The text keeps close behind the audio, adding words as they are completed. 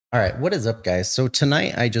All right, what is up, guys? So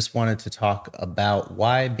tonight I just wanted to talk about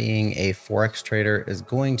why being a Forex trader is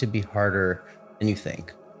going to be harder than you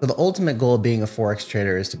think. So the ultimate goal of being a Forex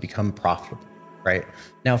trader is to become profitable, right?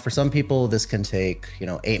 Now, for some people, this can take,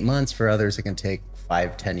 8 months. For others, it can take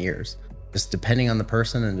 5, 10 years, just depending on the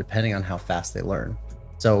person and depending on how fast they learn.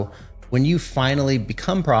 So when you finally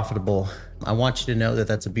become profitable, I want you to know that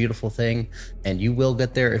that's a beautiful thing and you will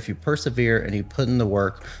get there if you persevere and you put in the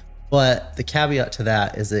work. But the caveat to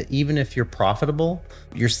that is that even if you're profitable,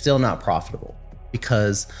 you're still not profitable,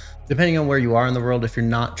 because depending on where you are in the world, if you're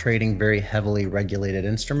not trading very heavily regulated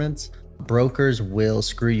instruments, brokers will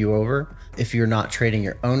screw you over. If you're not trading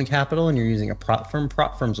your own capital and you're using a prop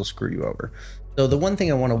firms will screw you over. So the one thing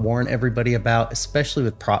I want to warn everybody about, especially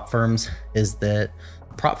with prop firms, is that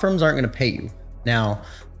prop firms aren't going to pay you. Now,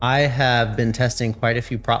 I have been testing quite a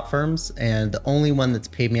few prop firms, and the only one that's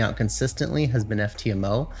paid me out consistently has been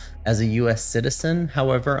FTMO. As a US citizen,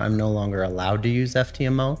 however, I'm no longer allowed to use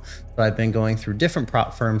FTMO. So I've been going through different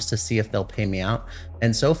prop firms to see if they'll pay me out.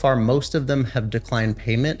 And so far, most of them have declined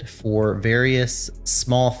payment for various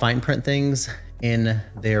small fine print things in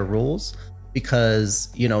their rules,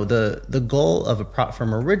 because the goal of a prop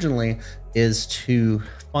firm originally is to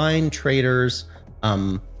find traders.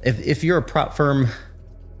 If you're a prop firm,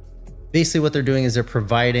 basically what they're doing is they're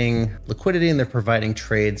providing liquidity and they're providing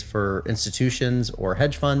trades for institutions or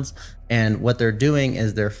hedge funds. And what they're doing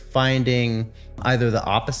is they're finding either the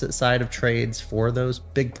opposite side of trades for those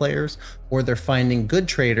big players, or they're finding good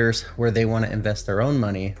traders where they want to invest their own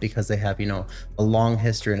money because they have, a long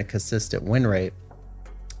history and a consistent win rate,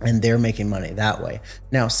 and they're making money that way.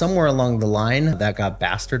 Now, somewhere along the line that got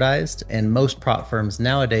bastardized, and most prop firms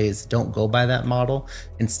nowadays don't go by that model.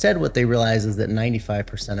 Instead, what they realize is that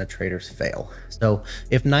 95% of traders fail. So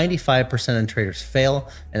if 95% of traders fail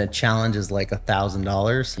and a challenge is like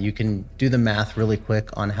 $1,000, you can do the math really quick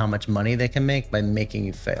on how much money they can make by making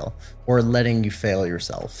you fail or letting you fail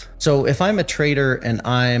yourself. So if I'm a trader and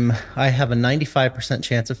I have a 95%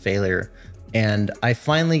 chance of failure, and I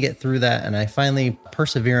finally get through that and I finally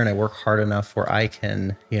persevere and I work hard enough where I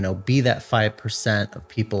can, be that 5% of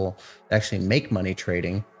people that actually make money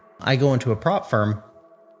trading, I go into a prop firm.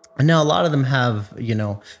 And now a lot of them have,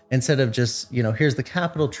 instead of just, here's the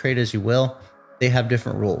capital, trade as you will, they have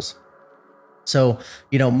different rules. So,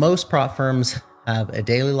 most prop firms have a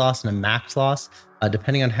daily loss and a max loss,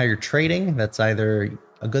 depending on how you're trading. That's either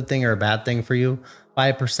a good thing or a bad thing for you.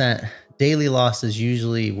 5% daily loss is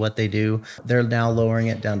usually what they do. They're now lowering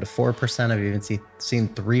it down to 4%. I've even seen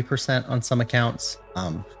 3% on some accounts.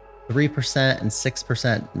 3% and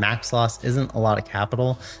 6% max loss isn't a lot of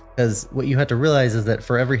capital, because what you have to realize is that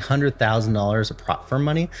for every $100,000 of prop firm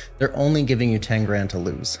money, they're only giving you 10 grand to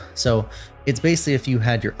lose. So it's basically if you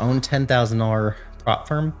had your own $10,000 prop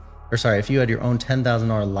firm, if you had your own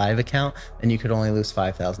 $10,000 live account, then you could only lose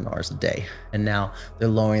 $5,000 a day. And now they're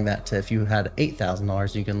lowering that to, if you had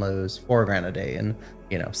 $8,000, you can lose 4 grand a day, and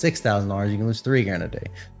 $6,000, you can lose 3 grand a day.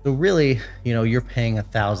 So really, you're paying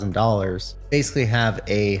 $1,000, basically have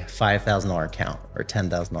a $5,000 account or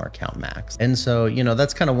 $10,000 account max. And so,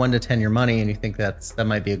 that's kind of 1 to 10 your money, and you think that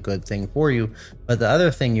might be a good thing for you. But the other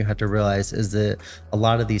thing you have to realize is that a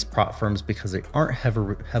lot of these prop firms, because they aren't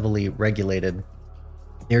heavily regulated,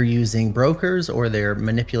 they're using brokers or they're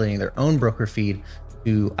manipulating their own broker feed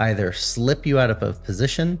to either slip you out of a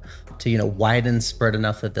position, to widen spread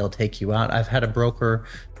enough that they'll take you out. I've had a broker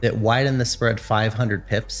that widened the spread 500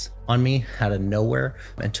 pips on me out of nowhere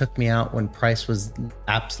and took me out when price was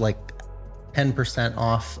apps like 10%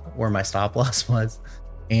 off where my stop loss was.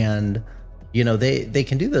 And they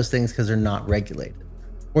can do those things because they're not regulated.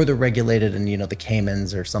 Or they're regulated in, the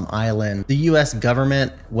Caymans or some island. The US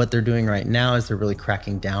government, what they're doing right now is they're really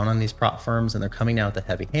cracking down on these prop firms, and they're coming out with a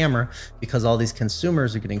heavy hammer because all these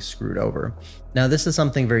consumers are getting screwed over. Now, this is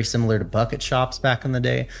something very similar to bucket shops back in the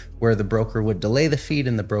day, where the broker would delay the feed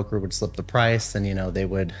and the broker would slip the price, and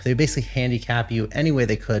they basically handicap you any way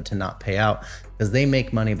they could to not pay out, because they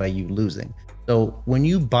make money by you losing. So when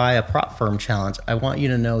you buy a prop firm challenge, I want you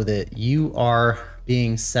to know that you are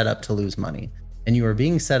being set up to lose money. And you are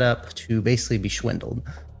being set up to basically be swindled.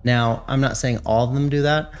 Now, I'm not saying all of them do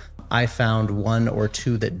that. I found 1 or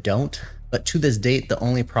 2 that don't, but to this date, the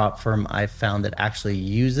only prop firm I've found that actually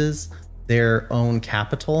uses their own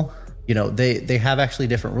capital, they have actually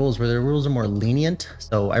different rules where their rules are more lenient.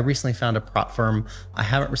 So I recently found a prop firm. I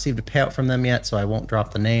haven't received a payout from them yet, so I won't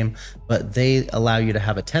drop the name, but they allow you to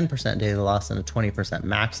have a 10% daily loss and a 20%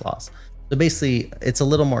 max loss. So basically, it's a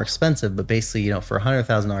little more expensive, but basically, for a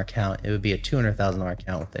 $100,000 account, it would be a $200,000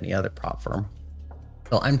 account with any other prop firm.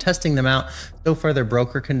 So I'm testing them out. So far, their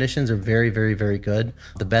broker conditions are very, very, very good.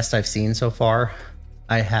 The best I've seen so far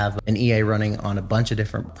I have an EA running on a bunch of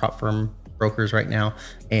different prop firm brokers right now.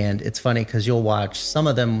 And it's funny because you'll watch some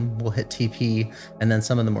of them will hit TP and then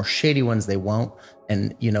some of the more shady ones, they won't.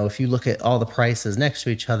 And, if you look at all the prices next to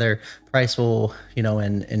each other, price will, in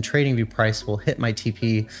TradingView, price will hit my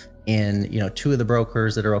TP in, two of the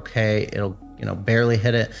brokers that are okay. It'll, barely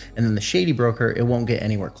hit it. And then the shady broker, it won't get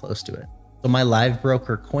anywhere close to it. So my live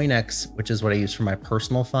broker CoinEx, which is what I use for my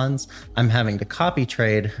personal funds, I'm having to copy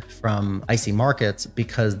trade from IC Markets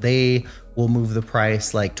because they will move the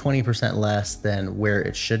price like 20% less than where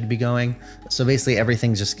it should be going. So basically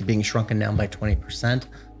everything's just being shrunken down by 20%.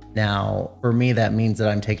 Now, for me, that means that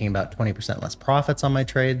I'm taking about 20% less profits on my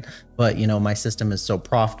trade, but my system is so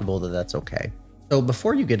profitable that that's okay. So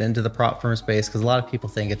before you get into the prop firm space, because a lot of people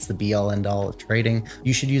think it's the be all end all of trading,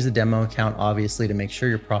 you should use a demo account, obviously, to make sure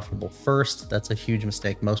you're profitable first. That's a huge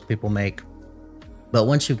mistake most people make. But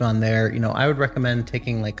once you've gone there, I would recommend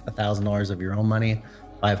taking like $1,000 of your own money,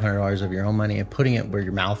 $500 of your own money, and putting it where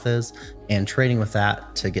your mouth is and trading with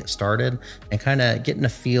that to get started and kind of getting a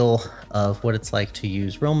feel of what it's like to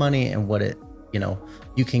use real money and what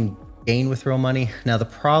you can gain with real money. Now, the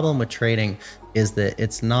problem with trading is that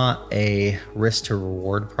it's not a risk to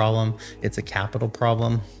reward problem. It's a capital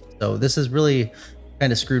problem. So this has really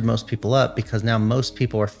kind of screwed most people up because now most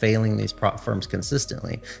people are failing these prop firms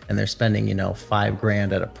consistently and they're spending,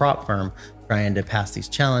 $5,000 at a prop firm trying to pass these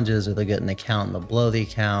challenges, or they'll get an account and they'll blow the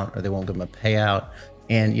account, or they won't give them a payout.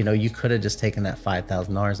 And, you could have just taken that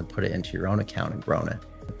 $5,000 and put it into your own account and grown it,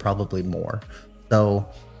 probably more. So,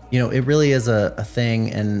 it really is a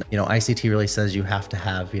thing. And, ICT really says you have to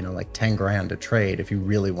have, like 10 grand to trade if you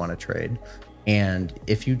really want to trade. And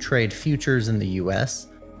if you trade futures in the US,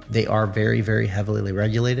 they are very, very heavily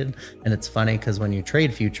regulated. And it's funny because when you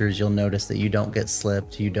trade futures, you'll notice that you don't get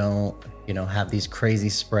slipped. You don't, have these crazy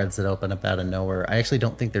spreads that open up out of nowhere. I actually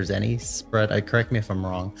don't think there's any spread. Correct me if I'm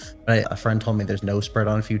wrong, but a friend told me there's no spread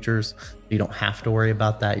on futures. You don't have to worry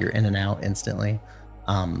about that. You're in and out instantly.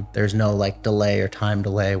 There's no like delay or time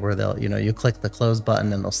delay where they'll, you click the close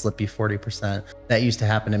button and they'll slip you 40%. That used to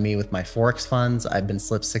happen to me with my Forex funds. I've been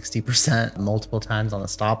slipped 60% multiple times on the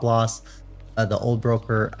stop loss. The old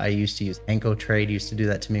broker I used to use, Anko Trade, used to do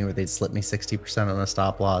that to me where they'd slip me 60% on a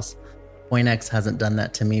stop loss. CoinEx hasn't done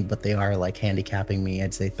that to me, but they are like handicapping me,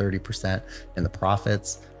 I'd say 30% in the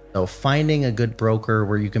profits. So finding a good broker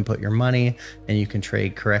where you can put your money and you can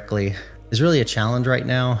trade correctly is really a challenge right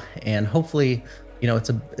now. And hopefully,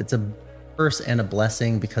 it's a curse and a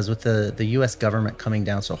blessing, because with the US government coming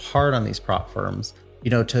down so hard on these prop firms,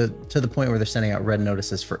 to the point where they're sending out red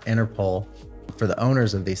notices for Interpol for the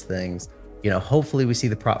owners of these things, hopefully we see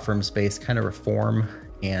the prop firm space kind of reform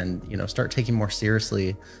and, start taking more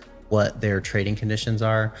seriously what their trading conditions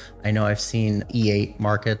are. I know I've seen E8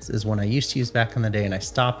 markets is one I used to use back in the day, and I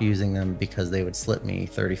stopped using them because they would slip me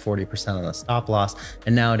 30-40% on the stop loss.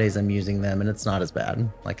 And nowadays I'm using them and it's not as bad.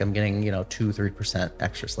 Like I'm getting, 2-3%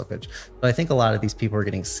 extra slippage. So I think a lot of these people are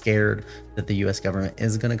getting scared that the US government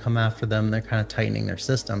is going to come after them. They're kind of tightening their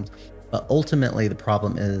systems. But ultimately the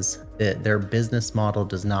problem is that their business model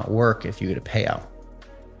does not work if you get a payout.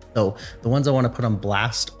 So the ones I want to put on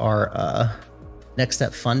blast are Next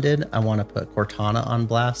Step Funded. I want to put Cortana on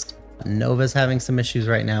blast. Nova's having some issues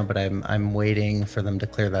right now, but I'm waiting for them to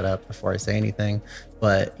clear that up before I say anything.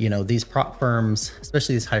 But these prop firms,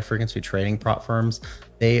 especially these high frequency trading prop firms,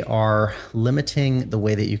 they are limiting the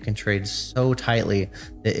way that you can trade so tightly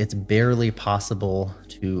that it's barely possible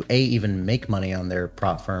to A, even make money on their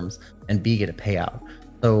prop firms, and B, get a payout.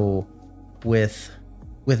 So with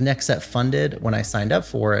Next Step Funded, when I signed up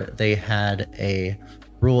for it, they had a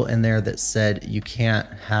rule in there that said you can't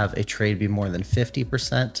have a trade be more than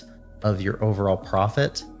 50% of your overall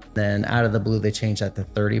profit. Then out of the blue, they changed that to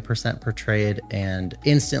 30% per trade and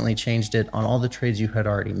instantly changed it on all the trades you had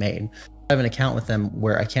already made. I have an account with them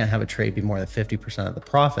where I can't have a trade be more than 50% of the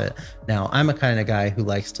profit. Now, I'm a kind of guy who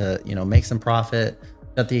likes to, make some profit,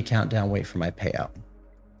 shut the account down, wait for my payout.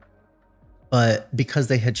 But because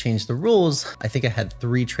they had changed the rules, I think I had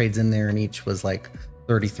 3 trades in there and each was like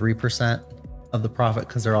 33% of the profit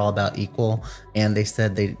because they're all about equal. And they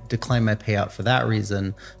said they declined my payout for that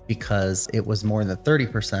reason because it was more than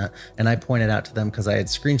 30%. And I pointed out to them, because I had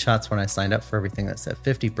screenshots when I signed up for everything that said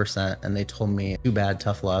 50%, and they told me, too bad,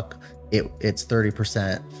 tough luck. It's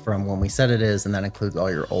 30% from when we said it is, and that includes all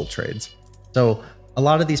your old trades. So a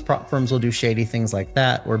lot of these prop firms will do shady things like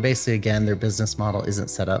that, where basically, again, their business model isn't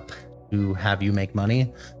set up to have you make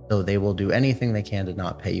money. So they will do anything they can to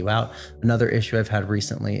not pay you out. Another issue I've had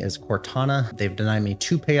recently is Cortana. They've denied me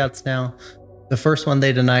 2 payouts now. The first one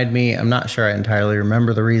they denied me, I'm not sure I entirely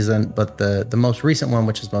remember the reason, but the most recent one,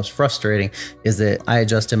 which is most frustrating, is that I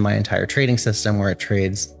adjusted my entire trading system where it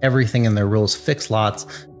trades everything in their rules fixed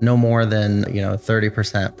lots, no more than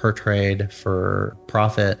 30% per trade for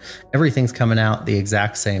profit. Everything's coming out the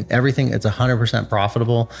exact same. Everything, it's 100%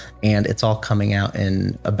 profitable, and it's all coming out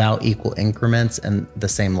in about equal increments and the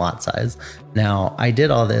same lot size. Now, I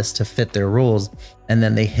did all this to fit their rules, and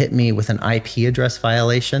then they hit me with an IP address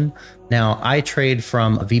violation. Now, I trade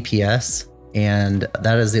from a VPS, and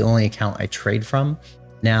that is the only account I trade from.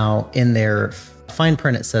 Now, in their fine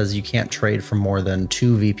print, it says you can't trade from more than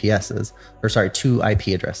two VPSs, or sorry, two IP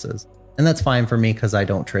addresses. And that's fine for me because I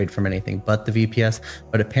don't trade from anything but the VPS.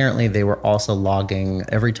 But apparently they were also logging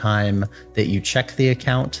every time that you check the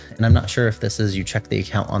account. And I'm not sure if this is you check the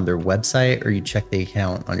account on their website, or you check the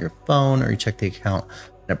account on your phone, or you check the account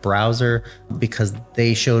in a browser, because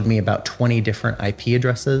they showed me about 20 different IP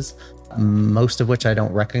addresses, most of which I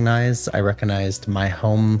don't recognize. I recognized my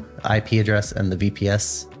home IP address and the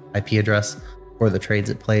VPS IP address for the trades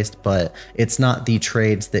it placed, but it's not the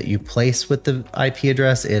trades that you place with the IP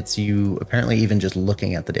address. It's you apparently even just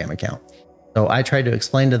looking at the damn account. So I tried to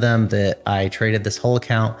explain to them that I traded this whole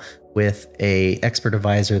account with a expert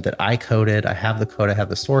advisor that I coded. I have the code, I have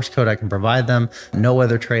the source code, I can provide them. No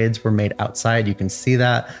other trades were made outside. You can see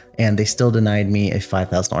that. And they still denied me a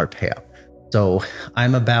 $5,000 payout. So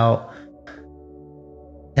I'm about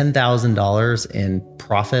 $10,000 in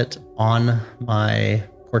profit on my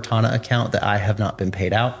Cortana account that I have not been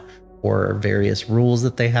paid out for various rules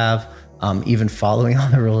that they have. Even following all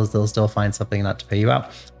the rules, they'll still find something not to pay you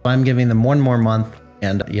out. So I'm giving them one more month,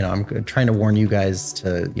 and I'm trying to warn you guys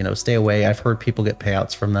to stay away. I've heard people get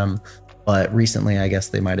payouts from them, but recently I guess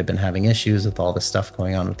they might have been having issues with all this stuff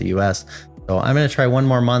going on with the US. So I'm going to try one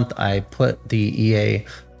more month. I put the EA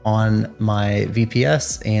on my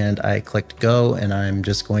VPS and I clicked go, and I'm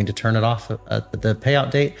just going to turn it off at the payout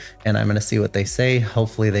date, and I'm going to see what they say.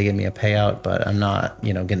 Hopefully they give me a payout, but I'm not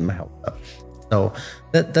getting my hopes up. So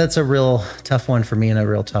that's a real tough one for me, and a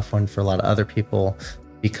real tough one for a lot of other people,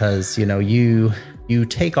 because you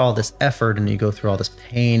take all this effort and you go through all this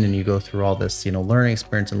pain and you go through all this learning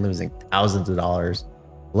experience and losing thousands of dollars,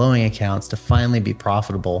 blowing accounts to finally be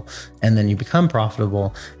profitable. And then you become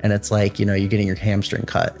profitable, and it's like, you're getting your hamstring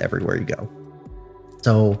cut everywhere you go.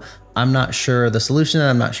 So I'm not sure the solution.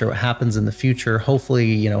 I'm not sure what happens in the future.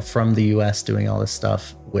 Hopefully, from the US doing all this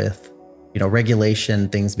stuff with, regulation,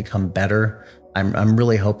 things become better. I'm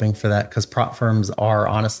really hoping for that, because prop firms are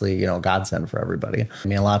honestly, godsend for everybody. I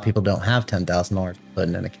mean, a lot of people don't have $10,000 to put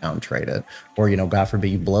in an account and trade it, or, God forbid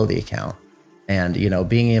you blow the account. And,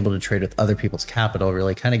 being able to trade with other people's capital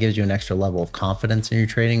really kind of gives you an extra level of confidence in your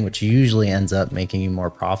trading, which usually ends up making you more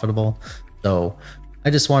profitable. So I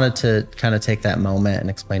just wanted to kind of take that moment and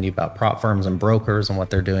explain to you about prop firms and brokers and what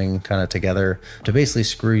they're doing kind of together to basically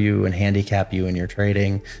screw you and handicap you in your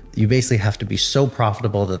trading. You basically have to be so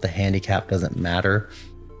profitable that the handicap doesn't matter.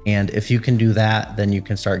 And if you can do that, then you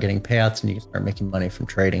can start getting payouts and you can start making money from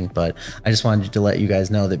trading. But I just wanted to let you guys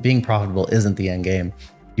know that being profitable isn't the end game.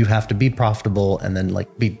 You have to be profitable and then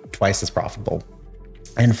be twice as profitable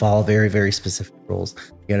and follow very, very specific rules.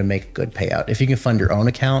 You got to make a good payout. If you can fund your own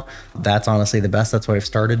account, that's honestly the best. That's what I've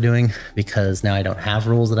started doing, because now I don't have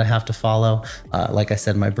rules that I have to follow. Like I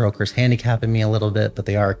said, my broker's handicapping me a little bit, but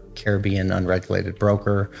they are Caribbean unregulated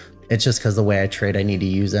broker. It's just because the way I trade, I need to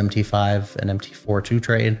use MT5 and MT4 to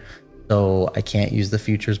trade. So I can't use the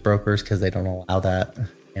futures brokers because they don't allow that.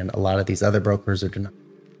 And a lot of these other brokers are denied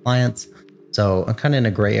clients. So I'm kind of in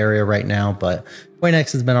a gray area right now, but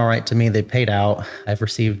CoinEx has been all right to me. They paid out. I've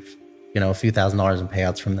received, a few $1,000s in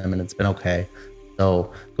payouts from them, and it's been okay.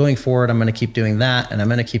 So going forward, I'm going to keep doing that, and I'm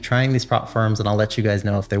going to keep trying these prop firms, and I'll let you guys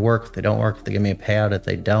know if they work, if they don't work, if they give me a payout, if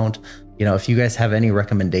they don't. If you guys have any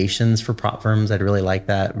recommendations for prop firms, I'd really like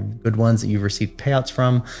that. Good ones that you've received payouts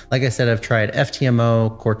from. Like I said, I've tried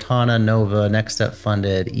FTMO, Cortana, Nova, Next Step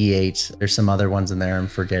Funded, E8. There's some other ones in there I'm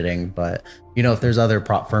forgetting, but if there's other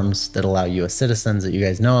prop firms that allow US citizens that you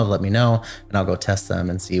guys know of, let me know, and I'll go test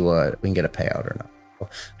them and see what we can get a payout or not. So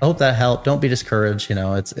I hope that helped. Don't be discouraged.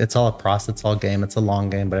 It's all a process, it's all game, it's a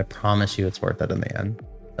long game, but I promise you it's worth it in the end.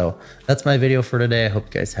 So that's my video for today. I hope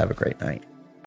you guys have a great night.